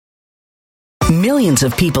Millions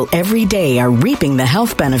of people every day are reaping the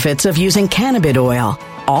health benefits of using cannabis oil,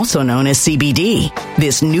 also known as CBD.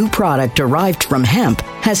 This new product derived from hemp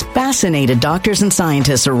has fascinated doctors and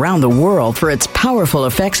scientists around the world for its powerful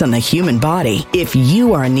effects on the human body. If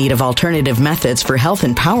you are in need of alternative methods for health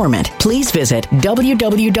empowerment, please visit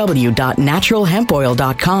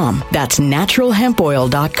www.naturalhempoil.com. That's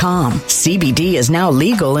naturalhempoil.com. CBD is now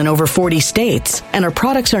legal in over 40 states, and our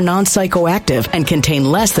products are non-psychoactive and contain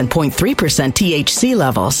less than 0.3% THC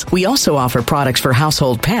levels. We also offer products for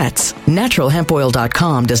household pets.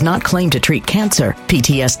 Naturalhempoil.com does not claim to treat cancer,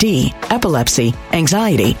 PTSD, epilepsy,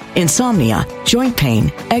 anxiety, insomnia, joint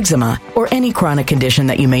pain, eczema, or any chronic condition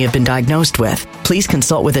that you may have been diagnosed with. Please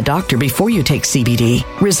consult with a doctor before you take CBD.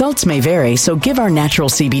 Results may vary, so give our natural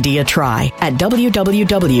CBD a try at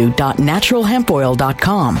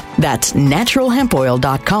www.naturalhempoil.com. That's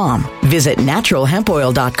naturalhempoil.com. Visit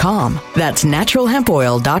naturalhempoil.com. That's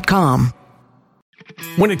naturalhempoil.com.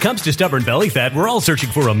 When it comes to stubborn belly fat, we're all searching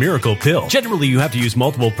for a miracle pill. Generally, you have to use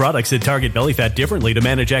multiple products that target belly fat differently to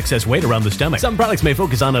manage excess weight around the stomach. Some products may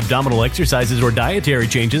focus on abdominal exercises or dietary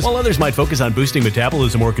changes, while others might focus on boosting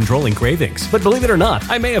metabolism or controlling cravings. But believe it or not,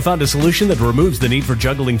 I may have found a solution that removes the need for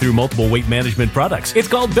juggling through multiple weight management products. It's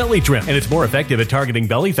called Belly Trim, and it's more effective at targeting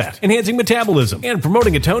belly fat, enhancing metabolism, and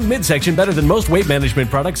promoting a toned midsection better than most weight management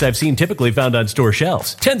products I've seen typically found on store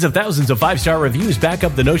shelves. Tens of thousands of 5-star reviews back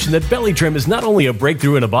up the notion that Belly Trim is not only a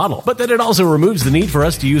breakthrough in a bottle, but that it also removes the need for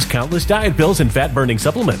us to use countless diet pills and fat-burning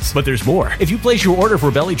supplements. But there's more. If you place your order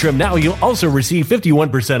for Belly Trim now, you'll also receive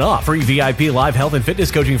 51% off, free VIP live health and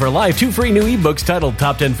fitness coaching for life, 2 free new ebooks titled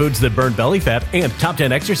Top 10 Foods That Burn Belly Fat and Top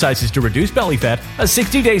 10 Exercises to Reduce Belly Fat, a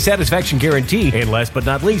 60-day satisfaction guarantee, and last but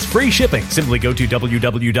not least, free shipping. Simply go to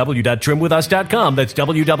www.trimwithus.com. That's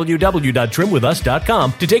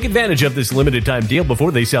www.trimwithus.com to take advantage of this limited time deal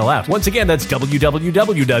before they sell out. Once again, that's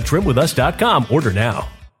www.trimwithus.com. Order now.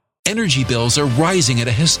 Energy bills are rising at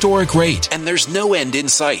a historic rate, and there's no end in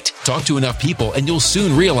sight. Talk to enough people, and you'll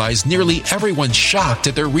soon realize nearly everyone's shocked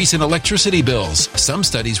at their recent electricity bills. Some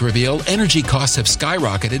studies reveal energy costs have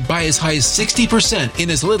skyrocketed by as high as 60%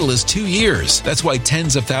 in as little as 2 years. That's why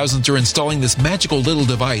tens of thousands are installing this magical little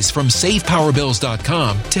device from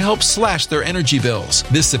SavePowerBills.com to help slash their energy bills.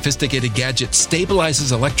 This sophisticated gadget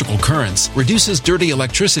stabilizes electrical currents, reduces dirty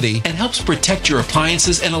electricity, and helps protect your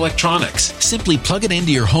appliances and electronics. Simply plug it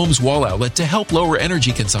into your home's wall outlet to help lower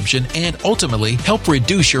energy consumption and ultimately help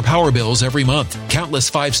reduce your power bills every month.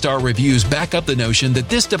 Countless 5-star reviews back up the notion that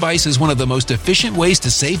this device is one of the most efficient ways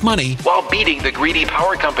to save money while beating the greedy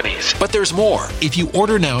power companies. But there's more. If you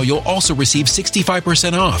order now, you'll also receive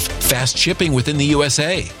 65% off, fast shipping within the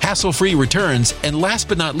USA, hassle-free returns, and last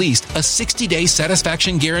but not least, a 60-day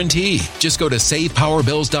satisfaction guarantee. Just go to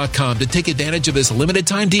SavePowerBills.com to take advantage of this limited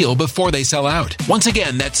time deal before they sell out. Once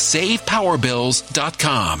again, that's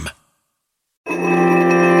SavePowerBills.com.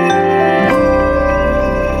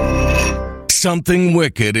 Something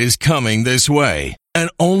wicked is coming this way,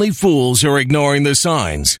 and only fools are ignoring the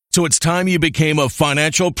signs. So it's time you became a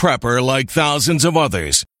financial prepper like thousands of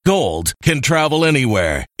others. Gold can travel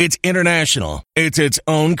anywhere. It's international. It's its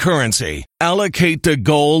own currency. Allocate to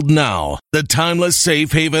gold now, the timeless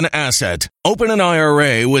safe haven asset. Open an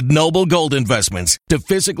IRA with Noble Gold Investments to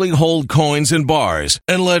physically hold coins and bars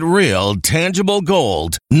and let real, tangible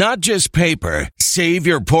gold, not just paper, save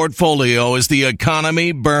your portfolio as the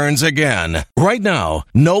economy burns again. Right now,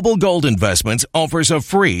 Noble Gold Investments offers a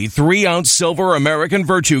free 3-ounce silver American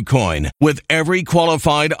Virtue coin with every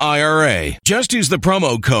qualified IRA. Just use the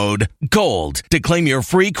promo code GOLD to claim your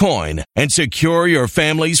free coin and secure your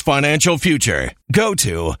family's financial future. Go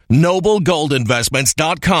to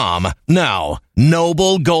noblegoldinvestments.com now.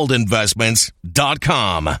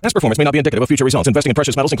 noblegoldinvestments.com. Past performance may not be indicative of future results. Investing in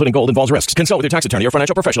precious metals, including gold, involves risks. Consult with your tax attorney or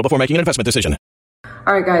financial professional before making an investment decision.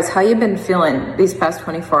 All right, guys, how you been feeling these past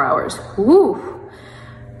 24 hours? Woo!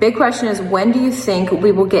 Big question is, when do you think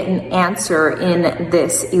we will get an answer in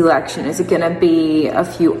this election? Is it going to be a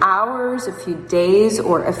few hours, a few days,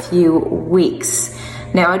 or a few weeks?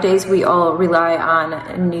 Nowadays, we all rely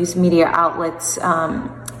on news media outlets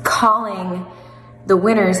calling the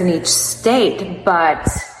winners in each state, but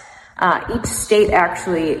each state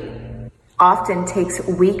actually often takes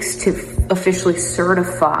weeks to officially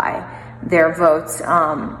certify their votes.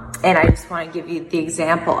 And I just want to give you the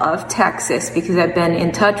example of Texas, because I've been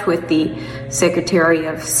in touch with the Secretary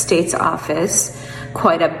of State's office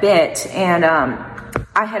quite a bit, and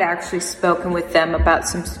I had actually spoken with them about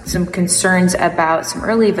some concerns about some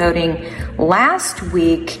early voting last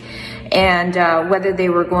week, and whether they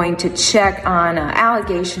were going to check on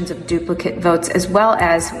allegations of duplicate votes, as well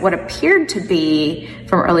as what appeared to be,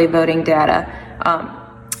 from early voting data,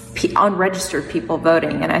 unregistered people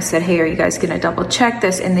voting. And I said, hey, are you guys going to double check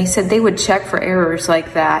this? And they said they would check for errors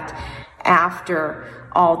like that after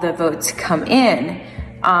all the votes come in.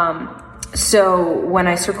 So when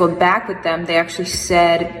I circled back with them, they actually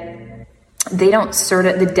said they don't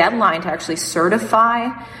the deadline to actually certify,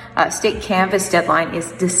 state canvass deadline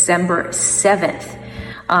is December 7th.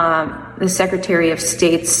 The Secretary of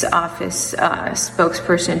State's office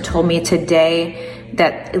spokesperson told me today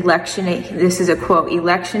that this is a quote,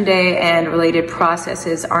 election day and related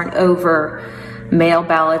processes aren't over. Mail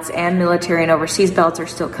ballots and military and overseas ballots are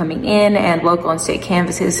still coming in, and local and state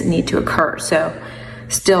canvasses need to occur. So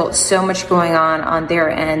still so much going on their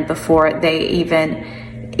end before they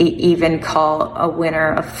even call a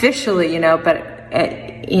winner officially, but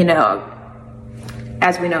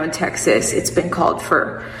as we know in Texas, it's been called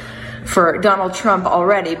for Donald Trump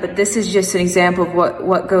already, but this is just an example of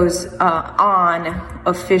what goes on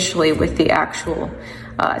officially with the actual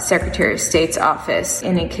Secretary of State's office,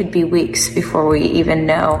 and it could be weeks before we even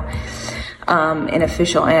know an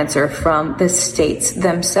official answer from the states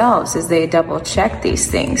themselves as they double check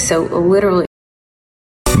these things. So literally,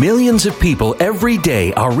 millions of people every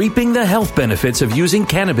day are reaping the health benefits of using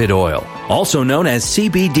cannabis oil, also known as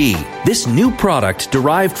CBD. This new product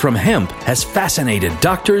derived from hemp has fascinated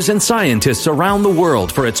doctors and scientists around the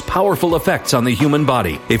world for its powerful effects on the human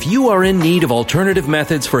body. If you are in need of alternative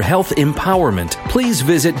methods for health empowerment, please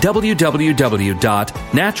visit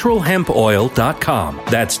www.naturalhempoil.com.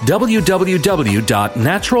 That's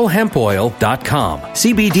www.naturalhempoil.com.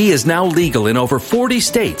 CBD is now legal in over 40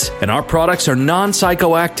 states, and our products are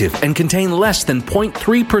non-psychoactive and contain less than 0.3%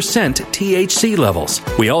 THC levels.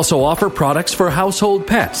 We also offer products for household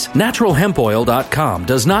pets. NaturalHempOil.com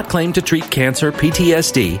does not claim to treat cancer,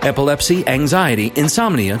 PTSD, epilepsy, anxiety,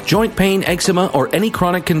 insomnia, joint pain, eczema, or any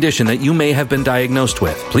chronic condition that you may have been diagnosed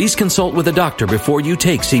with. Please consult with a doctor before you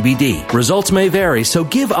take CBD. Results may vary, so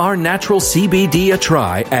give our natural CBD a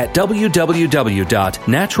try at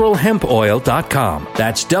www.naturalhempoil.com.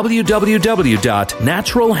 That's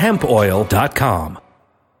www.naturalhempoil.com.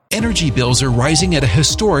 Energy bills are rising at a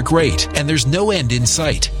historic rate, and there's no end in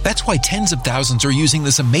sight. That's why tens of thousands are using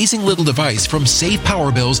this amazing little device from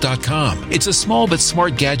SavePowerBills.com. It's a small but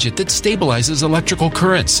smart gadget that stabilizes electrical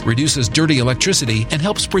currents, reduces dirty electricity, and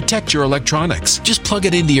helps protect your electronics. Just plug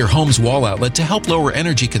it into your home's wall outlet to help lower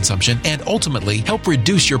energy consumption and ultimately help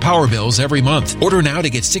reduce your power bills every month. Order now to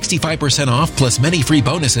get 65% off plus many free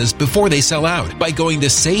bonuses before they sell out by going to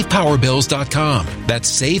SavePowerBills.com.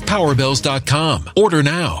 That's SavePowerBills.com. Order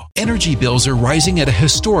now. Energy bills are rising at a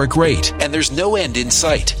historic rate, and there's no end in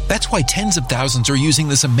sight. That's why tens of thousands are using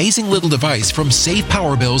this amazing little device from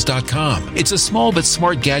SavePowerBills.com. It's a small but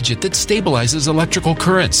smart gadget that stabilizes electrical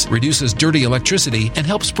currents, reduces dirty electricity, and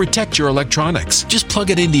helps protect your electronics. Just plug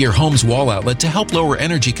it into your home's wall outlet to help lower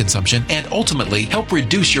energy consumption and ultimately help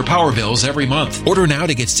reduce your power bills every month. Order now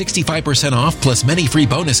to get 65% off plus many free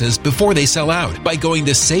bonuses before they sell out by going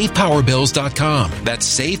to SavePowerBills.com.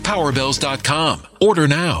 That's SavePowerBills.com. Order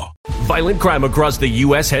now. Violent crime across the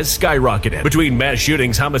U.S. has skyrocketed. Between mass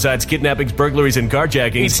shootings, homicides, kidnappings, burglaries, and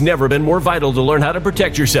carjackings, it's never been more vital to learn how to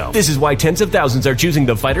protect yourself. This is why tens of thousands are choosing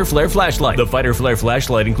the Fighter Flare flashlight. The Fighter Flare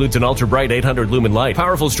flashlight includes an ultra-bright 800 lumen light,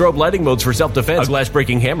 powerful strobe lighting modes for self-defense, a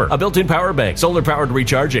glass-breaking hammer, a built-in power bank, solar-powered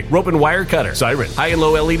recharging, rope and wire cutter, siren, high and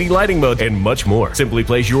low LED lighting mode, and much more. Simply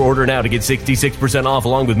place your order now to get 66% off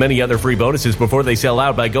along with many other free bonuses before they sell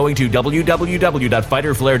out by going to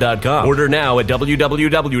www.fighterflare.com. Order now at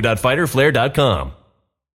www.fighterflare.com.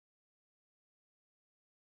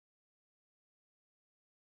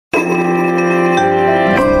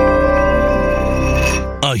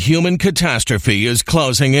 A human catastrophe is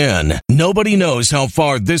closing in. Nobody knows how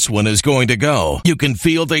far this one is going to go. You can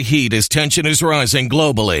feel the heat as tension is rising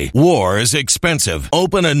globally. War is expensive.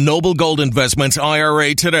 Open a Noble Gold Investments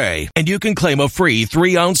IRA today, and you can claim a free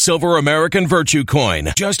 3-ounce silver American Virtue coin.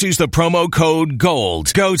 Just use the promo code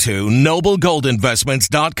GOLD. Go to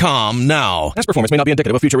noblegoldinvestments.com now. Past performance may not be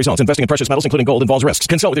indicative of future results. Investing in precious metals, including gold, involves risks.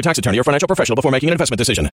 Consult with your tax attorney or financial professional before making an investment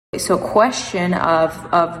decision. So question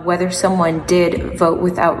of whether someone did vote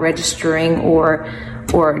without registering or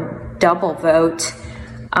double vote,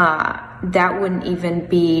 that wouldn't even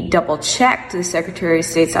be double checked, the Secretary of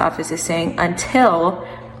State's office is saying, until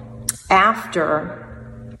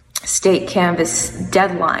after state canvass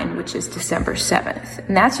deadline, which is December 7th.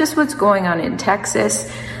 And that's just what's going on in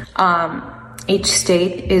Texas. Each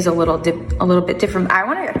state is a little bit different. I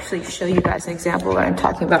want to actually show you guys an example of what I'm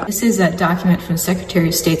talking about. This is a document from the Secretary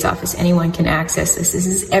of State's office. Anyone can access this. This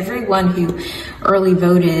is everyone who early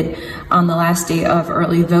voted on the last day of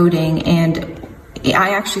early voting. And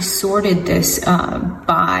I actually sorted this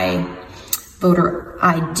by voter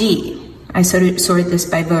ID. I sorted this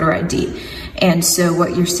by voter ID. And so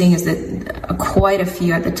what you're seeing is that quite a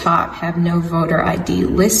few at the top have no voter ID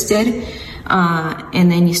listed. And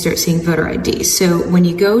then you start seeing voter ID. So when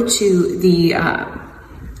you go to the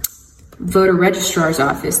voter registrar's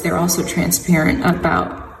office, they're also transparent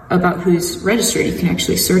about who's registered. You can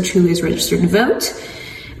actually search who is registered to vote.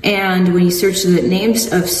 And when you search the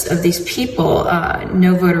names of these people,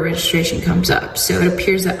 no voter registration comes up. So it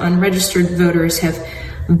appears that unregistered voters have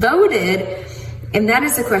voted. And that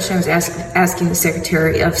is the question I was asking the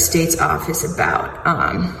Secretary of State's office about.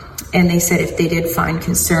 And they said if they did find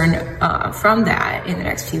concern from that in the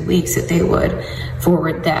next few weeks, that they would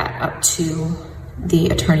forward that up to the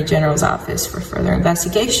Attorney General's office for further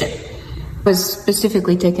investigation. I was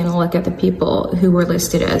specifically taking a look at the people who were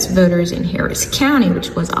listed as voters in Harris County, which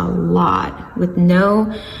was a lot, with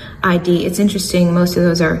no ID. It's interesting, most of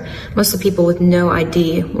the people with no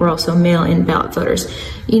ID were also mail-in ballot voters.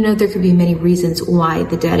 There could be many reasons why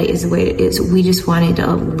the data is the way it is. We just wanted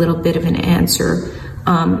a little bit of an answer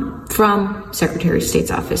from Secretary of State's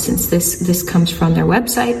office, since this comes from their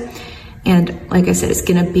website. And like I said, it's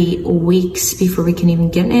going to be weeks before we can even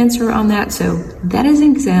get an answer on that. So that is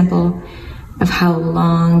an example of how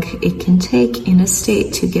long it can take in a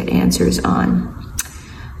state to get answers on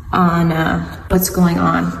what's going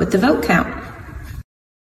on with the vote count.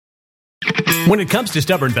 When it comes to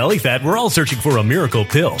stubborn belly fat, we're all searching for a miracle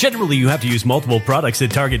pill. Generally, you have to use multiple products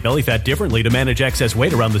that target belly fat differently to manage excess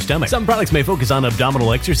weight around the stomach. Some products may focus on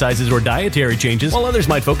abdominal exercises or dietary changes, while others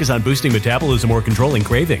might focus on boosting metabolism or controlling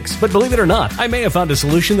cravings. But believe it or not, I may have found a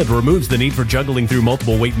solution that removes the need for juggling through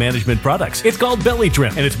multiple weight management products. It's called Belly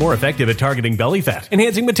Trim, and it's more effective at targeting belly fat,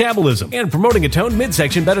 enhancing metabolism, and promoting a toned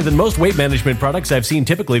midsection better than most weight management products I've seen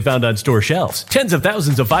typically found on store shelves. Tens of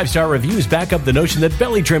thousands of 5-star reviews back up the notion that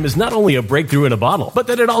Belly Trim is not only a breakthrough in a bottle, but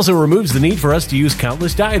that it also removes the need for us to use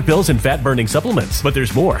countless diet pills and fat-burning supplements. But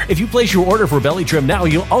there's more. If you place your order for Belly Trim now,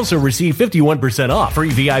 you'll also receive 51% off, free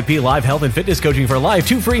VIP live health and fitness coaching for life,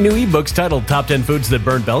 2 free new ebooks titled Top 10 Foods That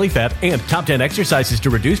Burn Belly Fat and Top 10 Exercises to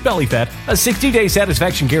Reduce Belly Fat, a 60-day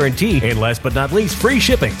satisfaction guarantee, and last but not least, free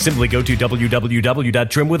shipping. Simply go to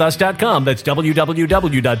www.trimwithus.com. That's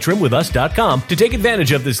www.trimwithus.com to take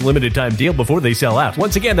advantage of this limited time deal before they sell out.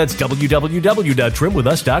 Once again, that's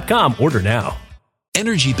www.trimwithus.com. Order now.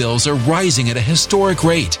 Energy bills are rising at a historic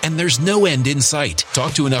rate, and there's no end in sight.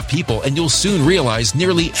 Talk to enough people, and you'll soon realize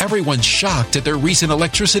nearly everyone's shocked at their recent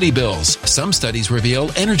electricity bills. Some studies reveal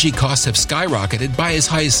energy costs have skyrocketed by as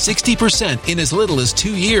high as 60% in as little as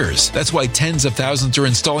 2 years. That's why tens of thousands are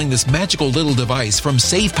installing this magical little device from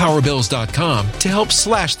SavePowerBills.com to help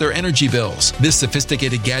slash their energy bills. This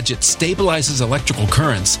sophisticated gadget stabilizes electrical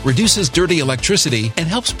currents, reduces dirty electricity, and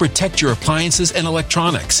helps protect your appliances and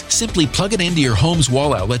electronics. Simply plug it into your home's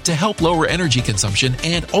wall outlet to help lower energy consumption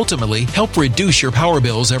and ultimately help reduce your power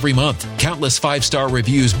bills every month. Countless 5-star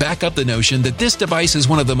reviews back up the notion that this device is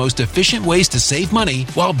one of the most efficient ways to save money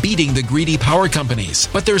while beating the greedy power companies.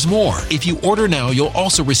 But there's more. If you order now, you'll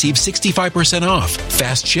also receive 65% off,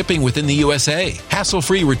 fast shipping within the USA,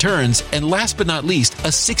 hassle-free returns, and last but not least, a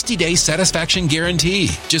 60-day satisfaction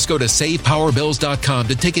guarantee. Just go to SavePowerBills.com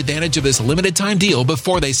to take advantage of this limited time deal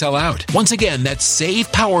before they sell out. Once again, that's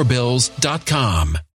SavePowerBills.com.